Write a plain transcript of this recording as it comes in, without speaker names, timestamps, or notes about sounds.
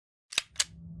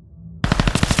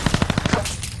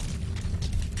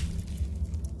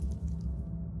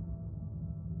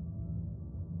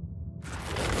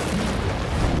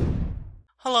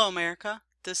Hello America,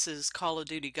 this is Call of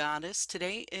Duty Goddess.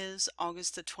 Today is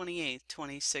August the 28th,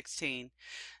 2016.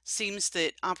 Seems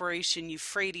that Operation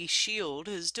Euphrates Shield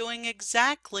is doing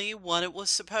exactly what it was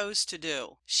supposed to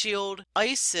do. Shield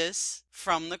ISIS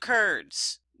from the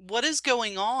Kurds. What is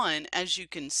going on, as you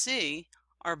can see,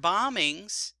 are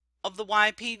bombings of the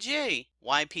YPG.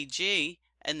 YPG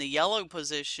and the yellow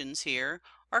positions here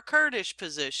are Kurdish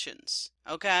positions,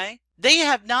 okay? They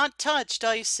have not touched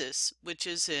ISIS, which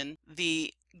is in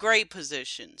the gray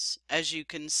positions, as you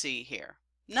can see here.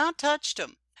 Not touched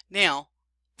them. Now,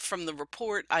 from the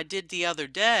report I did the other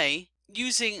day,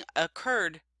 using a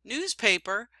Kurd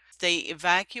newspaper, they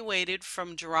evacuated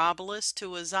from Jarablus to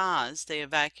Azaz. They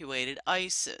evacuated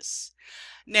ISIS.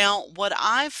 Now, what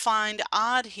I find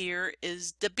odd here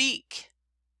is Dabiq.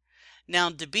 Now,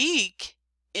 Dabiq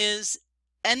is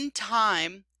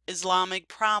end-time Islamic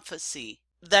prophecy.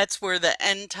 That's where the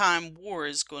end-time war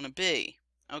is going to be,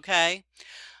 okay?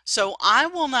 So I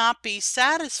will not be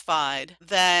satisfied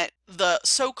that the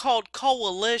so-called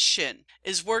coalition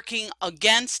is working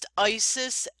against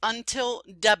ISIS until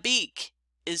Dabiq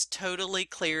is totally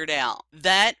cleared out.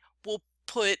 That will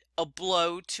put a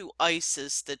blow to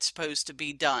ISIS that's supposed to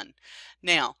be done.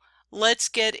 Now, let's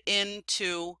get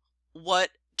into what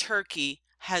Turkey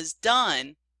has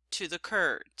done to the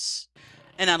Kurds.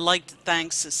 And I'd like to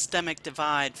thank Systemic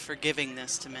Divide for giving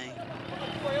this to me.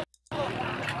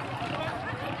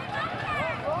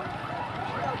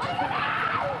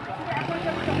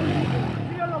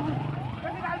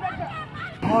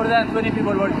 More than 20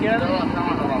 people were killed.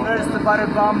 First, the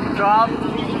barrel bomb dropped.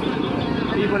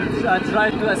 People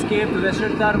tried to escape to the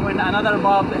shelter when another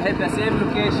bomb hit the same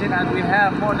location, and we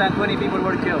have more than 20 people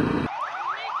were killed.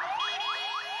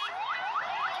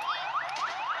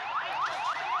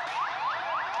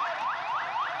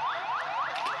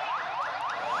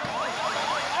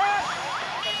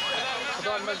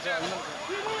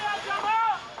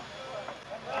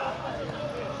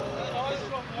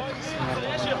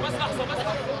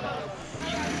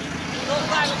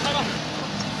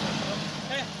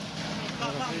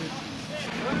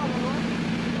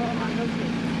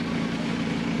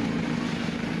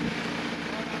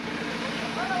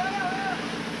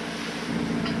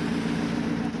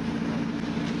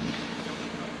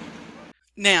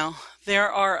 Now,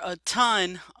 there are a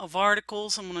ton of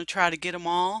articles. I'm going to try to get them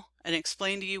all and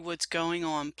explain to you what's going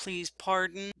on. Please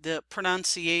pardon the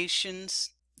pronunciations.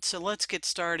 So let's get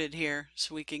started here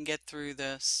so we can get through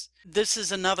this. This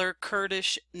is another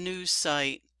Kurdish news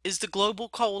site. Is the global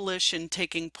coalition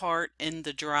taking part in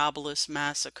the Jarablus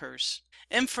massacres?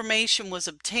 Information was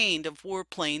obtained of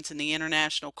warplanes in the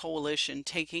international coalition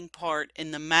taking part in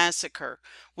the massacre,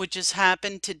 which has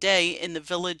happened today in the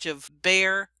village of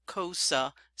Bayer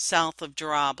Kosa, south of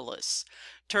Jarablus.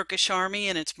 Turkish army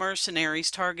and its mercenaries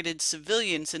targeted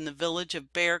civilians in the village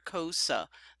of Bayer Kosa,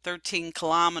 13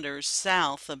 kilometers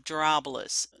south of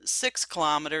Jarablus, 6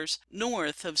 kilometers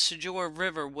north of Sjur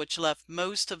River, which left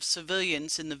most of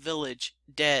civilians in the village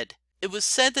dead. It was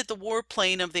said that the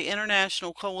warplane of the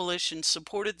international coalition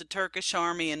supported the Turkish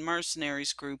army and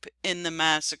mercenaries group in the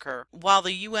massacre, while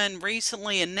the UN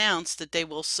recently announced that they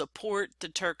will support the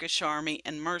Turkish army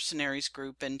and mercenaries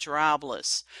group in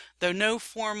Jarablus, though no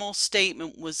formal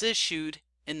statement was issued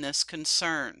in this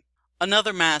concern.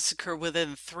 Another massacre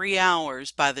within 3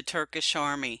 hours by the Turkish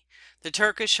army. The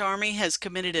Turkish army has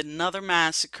committed another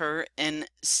massacre in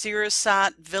Syrian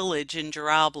village in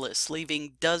Jarablus,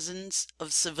 leaving dozens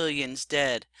of civilians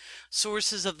dead.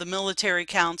 Sources of the Military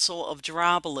Council of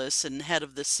Jarablus and head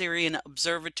of the Syrian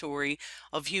Observatory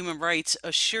of Human Rights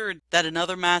assured that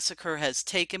another massacre has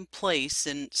taken place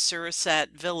in Syrian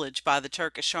village by the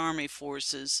Turkish army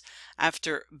forces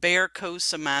after Bayer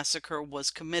Kosa massacre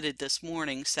was committed this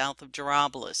morning south of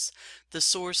Jarablus. The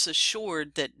source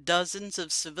assured that dozens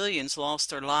of civilians lost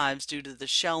their lives due to the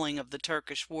shelling of the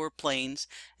Turkish warplanes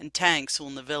and tanks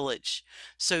on the village.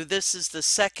 So this is the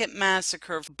second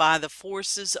massacre by the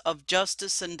forces of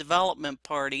Justice and Development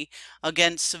Party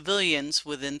against civilians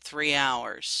within 3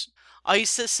 hours.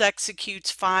 ISIS executes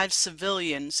 5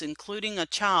 civilians, including a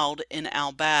child, in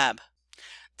al-Bab.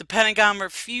 The Pentagon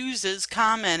refuses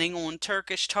commenting on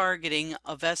Turkish targeting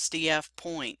of SDF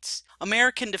points.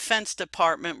 American Defense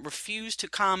Department refused to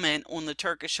comment on the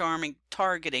Turkish army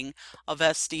targeting of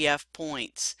SDF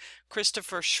points.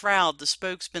 Christopher Shroud, the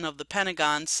spokesman of the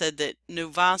Pentagon, said that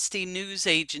Novosti news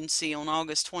agency on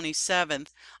August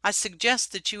 27th, "I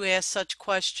suggest that you ask such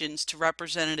questions to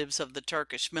representatives of the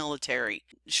Turkish military."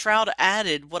 Shroud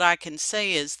added, "What I can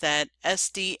say is that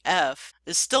SDF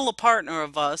is still a partner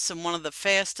of us and one of the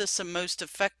fastest and most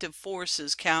effective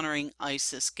forces countering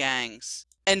ISIS gangs."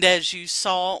 And as you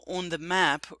saw on the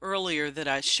map earlier that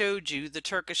I showed you, the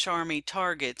Turkish army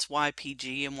targets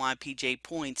YPG and YPJ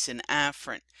points in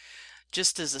Afrin.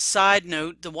 Just as a side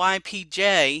note, the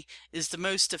YPJ is the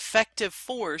most effective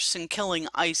force in killing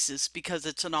ISIS because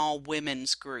it's an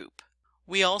all-women's group.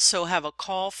 We also have a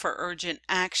call for urgent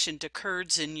action to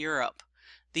Kurds in Europe.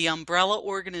 The umbrella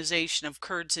organization of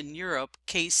Kurds in Europe,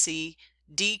 KCDKE,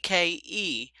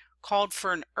 called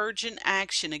for an urgent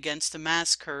action against the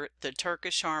massacre the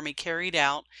Turkish army carried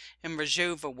out in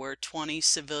Rojava, where 20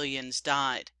 civilians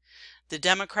died. The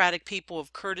Democratic People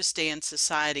of Kurdistan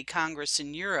Society Congress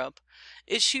in Europe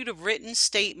issued a written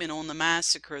statement on the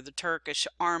massacre the Turkish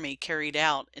army carried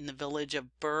out in the village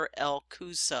of Bir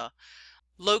el-Kusa,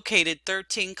 located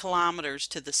 13 kilometers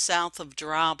to the south of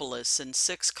Jarablus and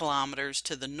 6 kilometers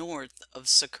to the north of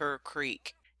Sakur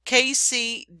Creek.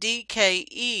 KCDKE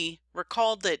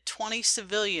recalled that 20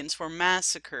 civilians were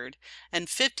massacred and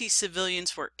 50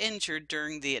 civilians were injured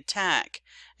during the attack,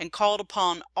 and called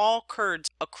upon all Kurds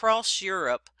across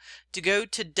Europe to go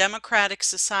to democratic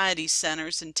society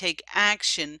centers and take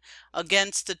action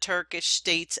against the Turkish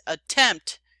state's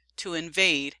attempt to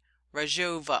invade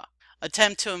Rojava.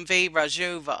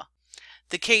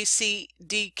 The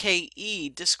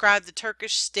KCDKE described the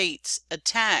Turkish state's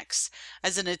attacks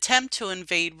as an attempt to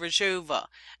invade Rojava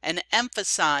and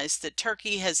emphasized that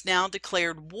Turkey has now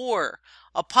declared war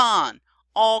upon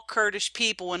all Kurdish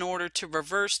people in order to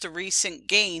reverse the recent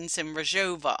gains in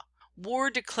Rojava. War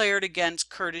declared against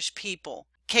Kurdish people.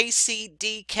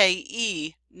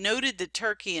 KCDKE noted that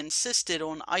Turkey insisted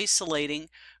on isolating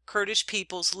Kurdish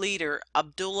people's leader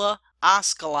Abdullah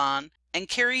Öcalan and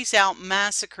carries out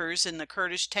massacres in the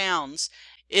Kurdish towns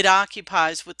it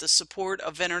occupies with the support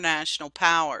of international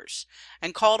powers,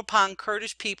 and called upon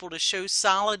Kurdish people to show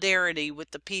solidarity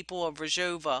with the people of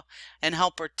Rojava and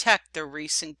help protect their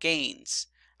recent gains.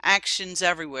 Actions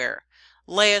everywhere.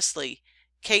 Lastly,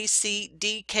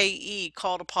 KCDKE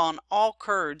called upon all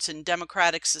Kurds in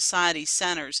democratic society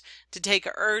centers to take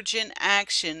urgent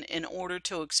action in order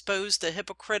to expose the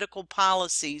hypocritical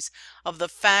policies of the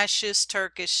fascist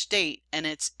Turkish state and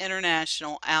its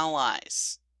international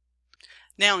allies.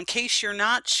 Now, in case you're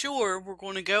not sure, we're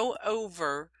going to go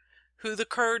over who the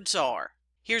Kurds are.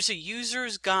 Here's a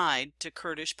user's guide to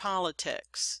Kurdish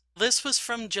politics. This was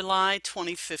from July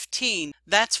 2015.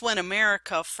 That's when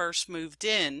America first moved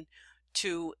in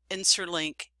to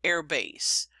Incirlik Air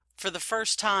Base. For the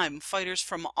first time, fighters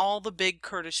from all the big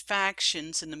Kurdish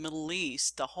factions in the Middle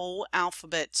East, the whole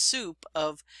alphabet soup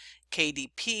of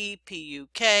KDP,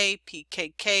 PUK,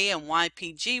 PKK, and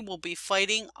YPG will be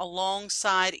fighting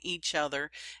alongside each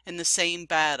other in the same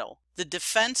battle. The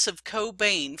defense of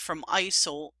Kobane from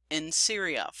ISIL in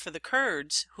Syria. For the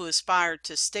Kurds who aspire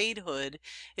to statehood,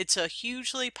 it's a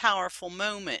hugely powerful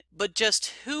moment. But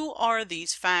just who are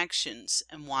these factions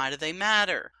and why do they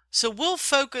matter? So we'll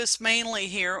focus mainly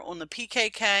here on the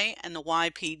PKK and the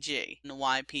YPG and the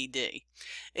YPD.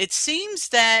 It seems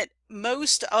that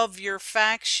most of your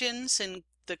factions in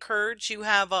the Kurds, you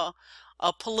have a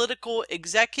political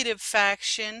executive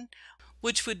faction,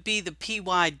 which would be the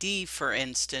PYD, for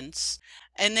instance,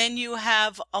 and then you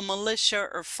have a militia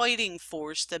or fighting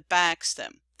force that backs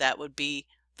them. That would be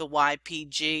the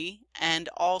YPG and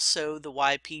also the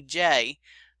YPJ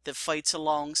that fights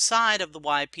alongside of the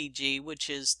YPG, which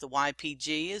is the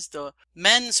YPG is the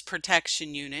men's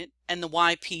protection unit and the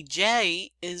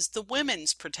YPJ is the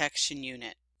women's protection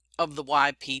unit of the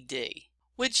YPD,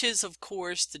 which is of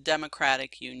course the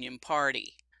Democratic Union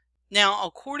Party. Now,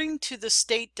 according to the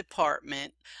State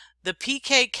Department, the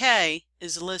PKK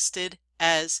is listed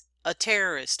as a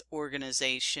terrorist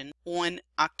organization on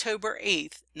October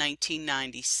 8th,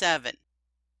 1997.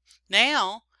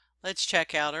 Now, let's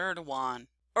check out Erdogan.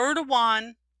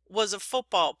 Erdogan was a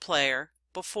football player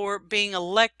before being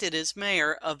elected as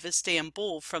mayor of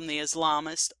Istanbul from the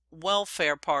Islamist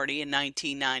Welfare Party in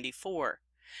 1994.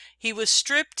 He was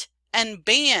stripped and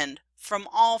banned from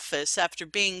office after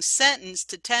being sentenced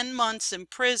to 10 months in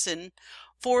prison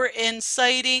for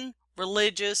inciting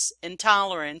religious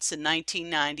intolerance in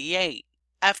 1998,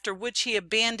 after which he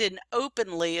abandoned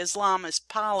openly Islamist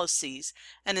policies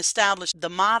and established the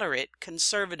moderate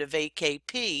conservative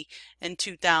AKP in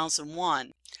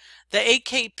 2001. The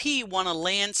AKP won a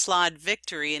landslide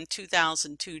victory in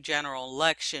 2002 general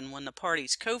election when the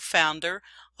party's co-founder,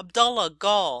 Abdullah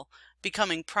Gül,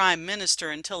 becoming prime minister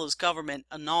until his government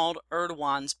annulled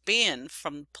Erdogan's ban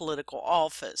from political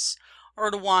office.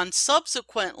 Erdogan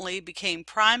subsequently became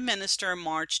prime minister in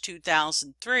March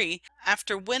 2003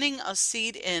 after winning a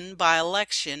seat in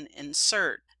by-election in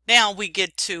Sirte. Now we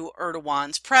get to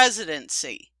Erdogan's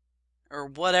presidency, or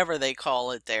whatever they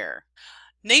call it there.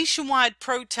 Nationwide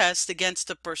protests against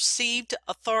the perceived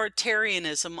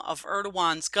authoritarianism of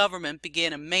Erdogan's government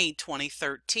began in May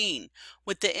 2013,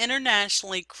 with the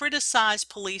internationally criticized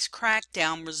police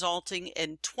crackdown resulting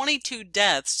in 22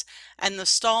 deaths and the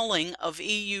stalling of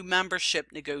EU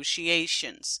membership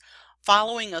negotiations.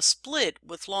 Following a split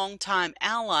with longtime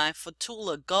ally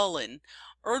Fethullah Gulen,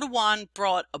 Erdogan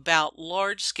brought about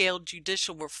large-scale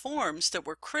judicial reforms that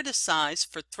were criticized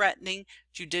for threatening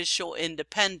judicial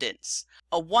independence.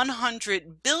 A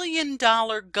 $100 billion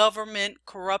government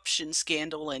corruption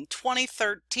scandal in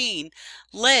 2013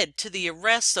 led to the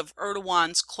arrest of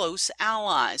Erdogan's close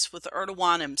allies, with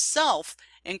Erdogan himself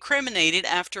incriminated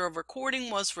after a recording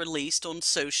was released on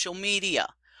social media.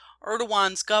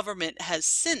 Erdogan's government has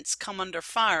since come under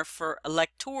fire for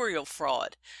electoral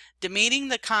fraud, demeaning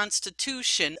the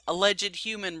Constitution, alleged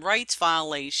human rights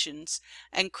violations,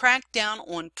 and cracked down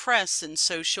on press and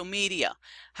social media,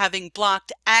 having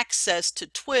blocked access to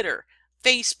Twitter,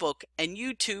 Facebook, and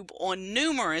YouTube on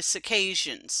numerous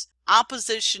occasions.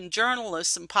 Opposition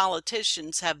journalists and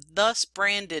politicians have thus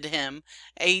branded him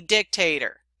a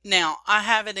dictator. Now, I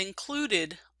haven't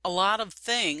included a lot of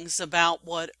things about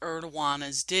what Erdogan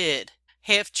has did.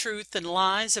 Half-truth and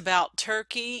lies about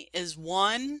Turkey is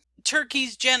one.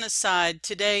 Turkey's genocide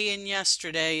today and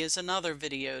yesterday is another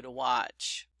video to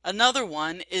watch. Another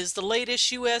one is the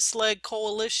latest U.S.-led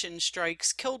coalition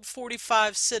strikes killed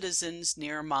 45 citizens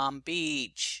near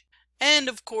Manbij. And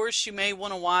of course you may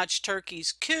want to watch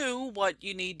Turkey's coup, what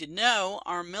you need to know,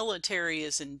 our military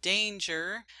is in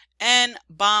danger, and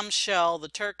Bombshell, the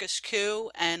Turkish coup,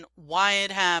 and why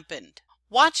it happened.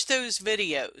 Watch those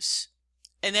videos,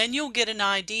 and then you'll get an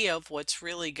idea of what's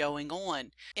really going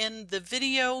on. In the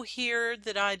video here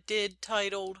that I did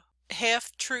titled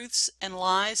Half-Truths and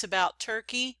Lies About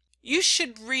Turkey, you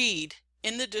should read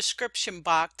in the description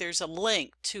box. There's a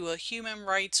link to a Human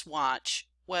Rights Watch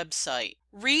website.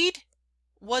 Read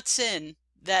what's in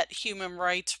that Human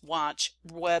Rights Watch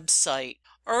website.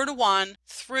 Erdogan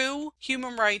threw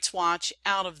Human Rights Watch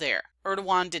out of there.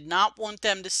 Erdogan did not want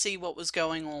them to see what was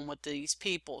going on with these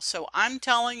people. So I'm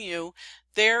telling you,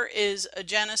 there is a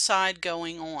genocide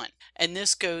going on, and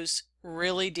this goes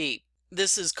really deep.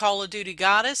 This is Call of Duty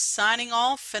Goddess signing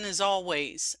off, and as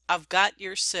always, I've got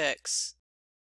your 6.